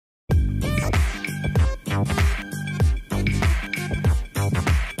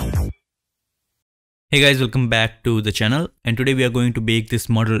Hey guys, welcome back to the channel, and today we are going to bake this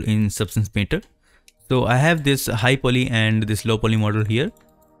model in Substance Painter. So I have this high poly and this low poly model here.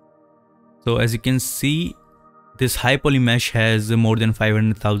 So as you can see, this high poly mesh has more than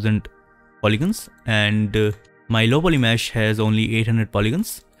 500,000 polygons and my low poly mesh has only 800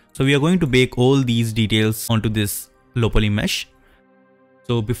 polygons. So we are going to bake all these details onto this low poly mesh.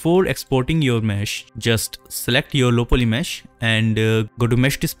 So before exporting your mesh, just select your low poly mesh and go to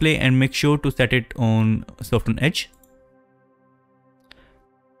mesh display and make sure to set it on soften edge.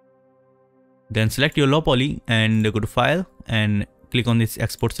 Then select your low poly and go to file and click on this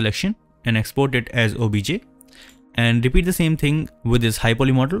export selection and export it as OBJ. And repeat the same thing with this high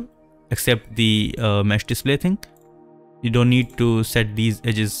poly model except the mesh display thing. You don't need to set these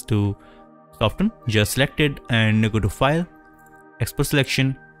edges to soften, just select it and go to file, export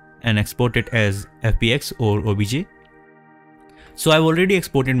selection and export it as FBX or OBJ. So I've already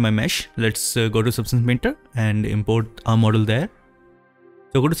exported my mesh. Let's go to Substance Painter and import our model there.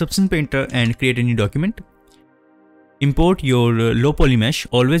 So go to Substance Painter and create a new document. Import your low poly mesh.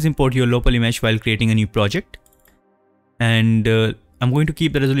 Always import your low poly mesh while creating a new project. And I'm going to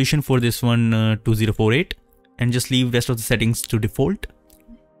keep the resolution for this one 2048 and just leave rest of the settings to default.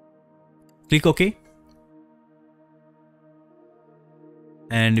 Click OK.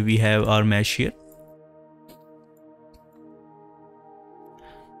 And we have our mesh here.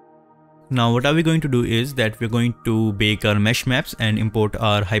 Now what are we going to do is that we're going to bake our mesh maps and import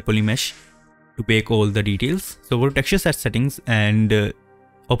our high poly mesh to bake all the details. So go to texture set settings and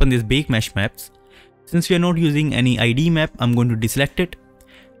open this bake mesh maps. Since we are not using any ID map, I'm going to deselect it.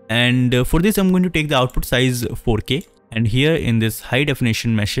 And for this, I'm going to take the output size 4K. And here in this high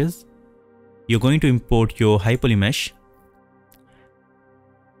definition meshes, you're going to import your high poly mesh.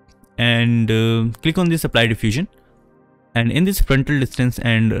 And click on this apply diffusion, and in this frontal distance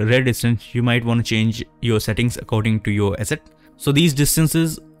and rear distance you might want to change your settings according to your asset. So these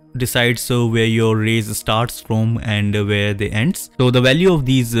distances decide where your rays starts from and where they ends. So the value of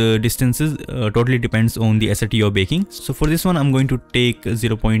these distances totally depends on the asset you're baking. So for this one I'm going to take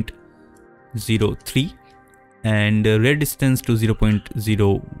 0.03 and rear distance to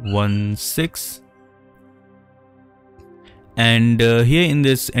 0.016. And here in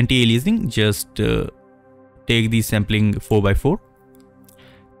this anti-aliasing, just take the sampling 4x4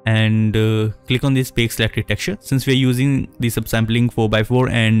 and click on this bake selected texture. Since we are using the subsampling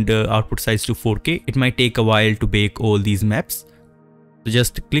 4x4 and output size to 4K, it might take a while to bake all these maps. So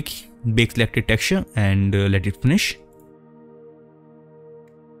just click bake selected texture and let it finish.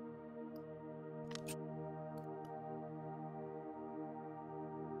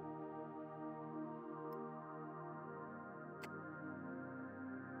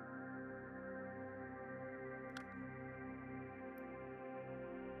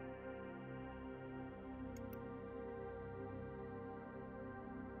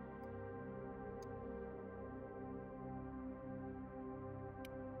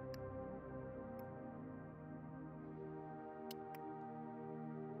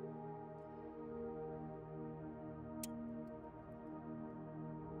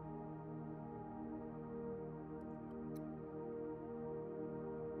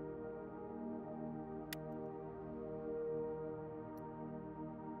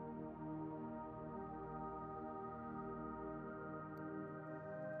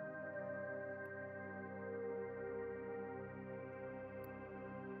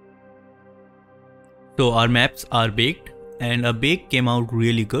 So our maps are baked and our bake came out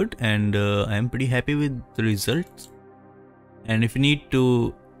really good, and I am pretty happy with the results. And if you need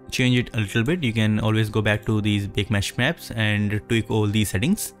to change it a little bit, you can always go back to these bake mesh maps and tweak all these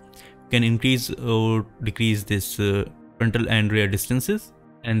settings. You can increase or decrease this frontal and rear distances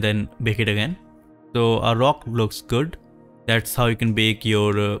and then bake it again. So our rock looks good. That's how you can bake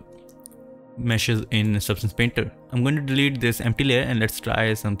your meshes in Substance Painter. I'm going to delete this empty layer and let's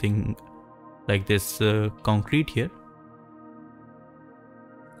try something like this concrete here.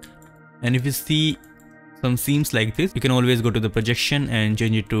 And if you see some seams like this, you can always go to the projection and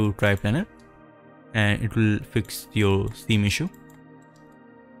change it to triplanar and it will fix your seam issue.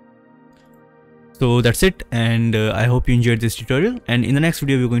 So that's it, and I hope you enjoyed this tutorial, and in the next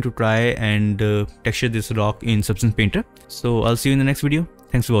video we're going to try and texture this rock in Substance Painter. So I'll see you in the next video.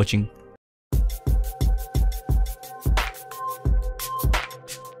 Thanks for watching.